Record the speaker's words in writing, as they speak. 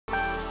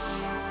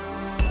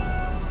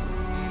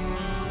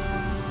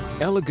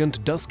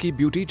elegant dusky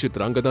beauty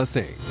Chitrangada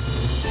Singh,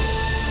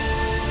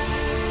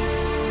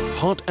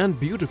 hot and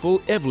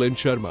beautiful Evelyn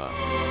Sharma,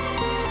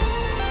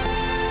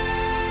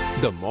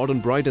 the modern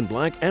bride in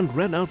black and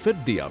red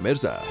outfit Diya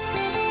Mirza.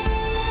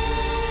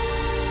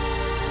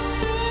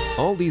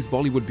 All these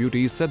Bollywood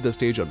beauties set the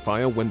stage on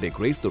fire when they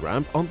graced the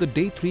ramp on the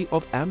day 3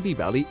 of Ambi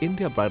Valley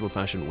India Bridal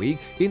Fashion Week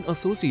in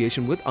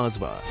association with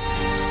Aswa.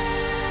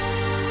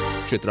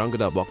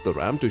 Chitrangada walked the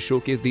ramp to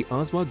showcase the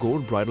Aswa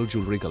Gold bridal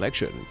jewellery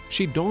collection.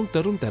 She donned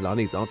Tarun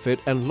Tehlani's outfit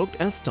and looked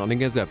as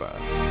stunning as ever.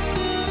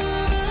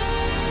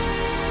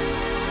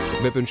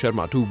 Vipin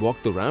Sharma too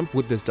walked the ramp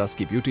with this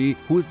dusky beauty,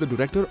 who is the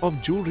director of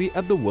jewellery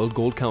at the World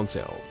Gold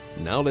Council.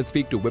 Now let's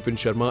speak to Vipin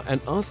Sharma and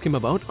ask him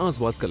about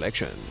Aswa's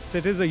collection.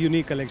 It is a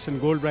unique collection,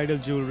 gold bridal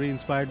jewellery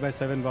inspired by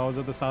 7 vows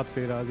of the Saat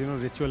Feras,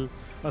 ritual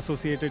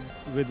associated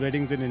with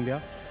weddings in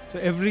India. So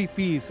every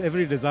piece,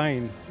 every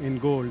design in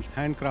gold,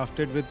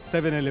 handcrafted with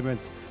 7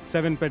 elements,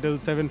 7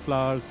 petals, 7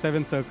 flowers,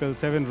 7 circles,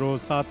 7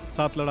 rows,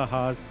 saat lada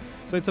haars.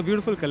 So it's a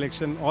beautiful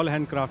collection, all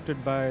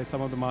handcrafted by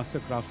some of the master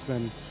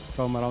craftsmen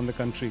from around the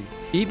country.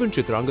 Even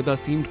Chitrangada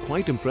seemed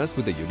quite impressed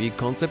with the unique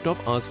concept of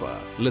Aswa.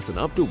 Listen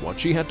up to what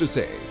she had to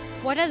say.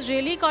 What has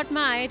really caught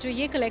my eye, जो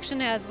ये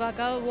collection है Aswa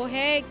का, वो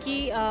है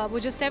कि वो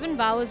जो 7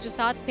 vows, जो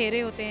 7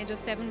 फेरे होते हैं, जो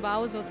 7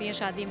 vows होती हैं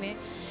शादी में,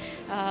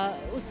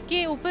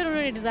 उसके ऊपर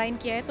उन्होंने डिज़ाइन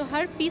किया है. तो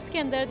हर पीस के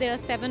अंदर there are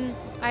 7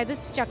 either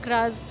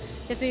chakras,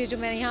 जैसे ये जो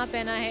मैंने यहाँ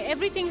पहना है.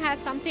 Everything has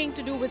something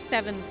to do with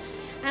 7.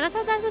 And I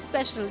thought that was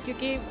special,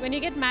 because when you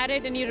get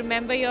married and you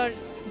remember your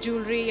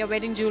jewelry, your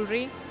wedding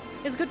jewelry,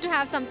 it's good to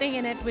have something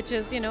in it which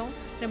is,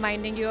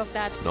 reminding you of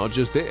that. Not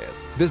just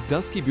this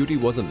dusky beauty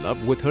was in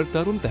love with her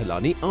Tarun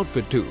Tehlani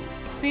outfit too.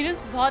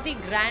 Experience बहुत ही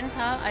grand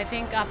था. I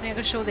think आपने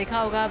अगर show देखा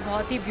होगा,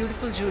 बहुत ही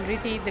beautiful jewelry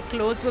थी. The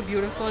clothes were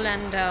beautiful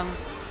and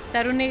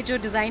तरुण ने जो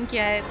design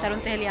किया है, तरुण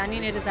तेहलियानी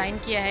ने design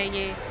किया है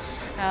ये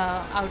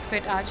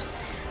outfit आज.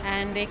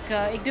 And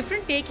एक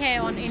different take है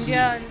on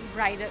Indian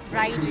bride,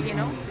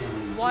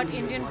 what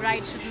Indian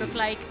bride should look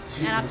like,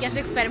 and आप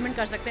कैसे experiment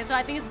कर सकते हैं. So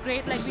I think it's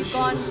great, like we've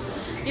gone,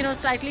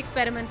 slightly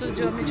experimental.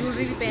 जो हमने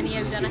jewelry भी पहनी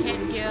है, we've done a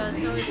headgear,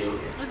 so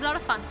it was a lot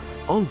of fun.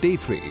 On day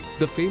 3,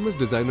 the famous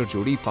designer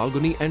jodi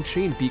Falguni and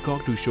Shane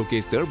Peacock to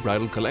showcase their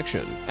bridal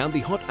collection, and the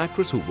hot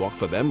actress who walked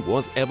for them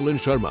was Evelyn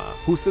Sharma,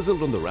 who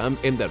sizzled on the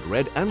ramp in that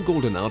red and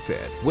golden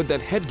outfit. With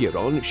that headgear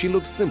on, she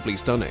looked simply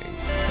stunning.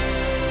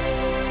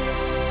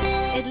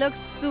 It looks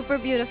super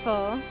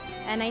beautiful.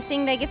 And I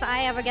think if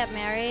I ever get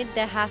married,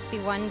 there has to be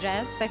one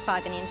dress by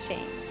Falguni and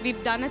Shane.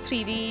 We've done a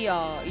 3D,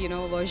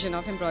 version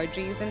of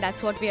embroideries, and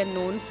that's what we are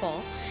known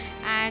for.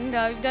 And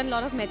we've done a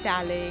lot of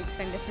metallics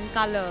and different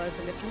colors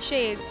and different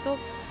shades. So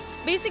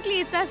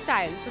basically, it's our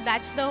style. So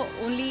that's the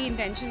only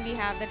intention we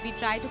have, that we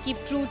try to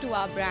keep true to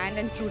our brand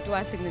and true to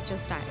our signature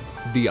style.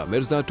 Diya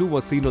Mirza too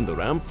was seen on the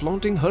ramp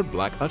flaunting her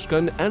black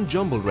ashkan and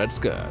jumble red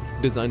skirt,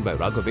 designed by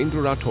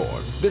Raghavendra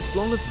Rathore. This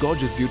flawless,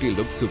 gorgeous beauty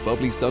looks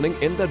superbly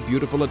stunning in that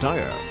beautiful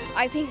attire.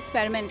 I think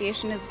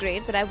experimentation is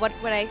great, but what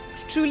I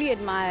truly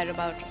admire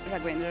about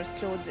Raghavendra's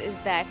clothes is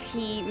that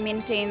he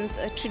maintains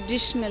a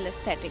traditional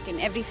aesthetic in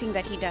everything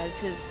that he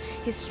does.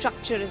 His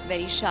structure is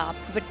very sharp,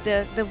 but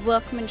the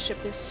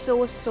workmanship is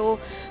so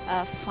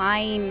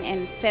fine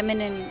and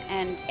feminine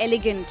and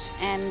elegant,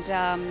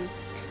 and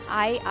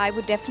I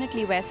would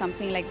definitely wear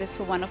something like this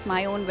for one of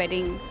my own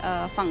wedding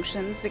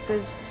functions,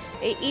 because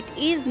it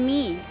is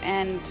me,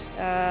 and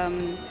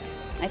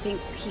I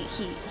think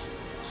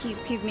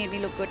he's made me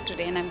look good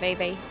today, and I'm very,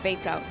 very, very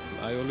proud.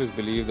 I always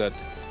believe that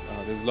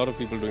there's a lot of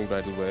people doing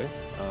bridal wear,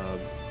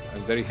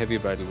 and very heavy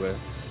bridal wear,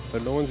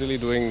 but no one's really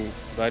doing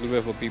bridal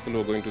wear for people who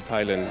are going to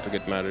Thailand to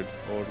get married,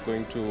 or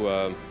going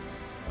to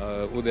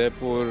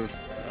Udaipur,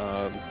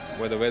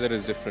 where the weather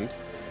is different.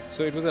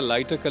 So it was a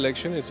lighter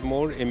collection, it's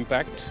more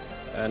impact,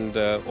 and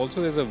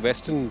also there's a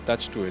Western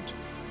touch to it.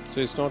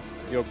 So it's not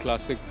your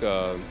classic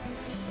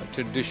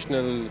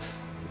traditional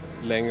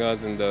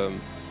lehengas and the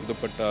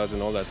dupattas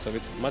and all that stuff.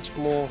 It's much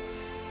more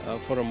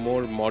for a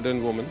more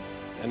modern woman,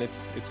 and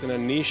it's in a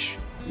niche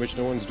which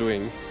no one's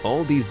doing.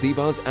 All these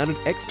divas added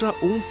extra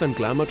oomph and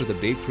glamour to the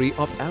day 3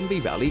 of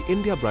Ambi Valley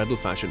India Bridal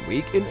Fashion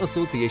Week in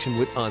association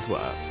with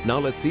Aswa. Now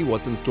let's see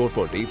what's in store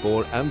for day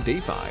 4 and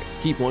day 5.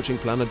 Keep watching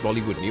Planet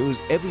Bollywood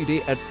News every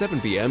day at 7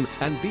 p.m.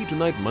 and Be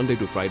Tonight Monday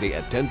to Friday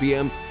at 10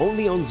 p.m.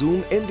 only on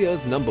Zoom,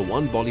 India's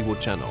 #1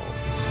 Bollywood channel.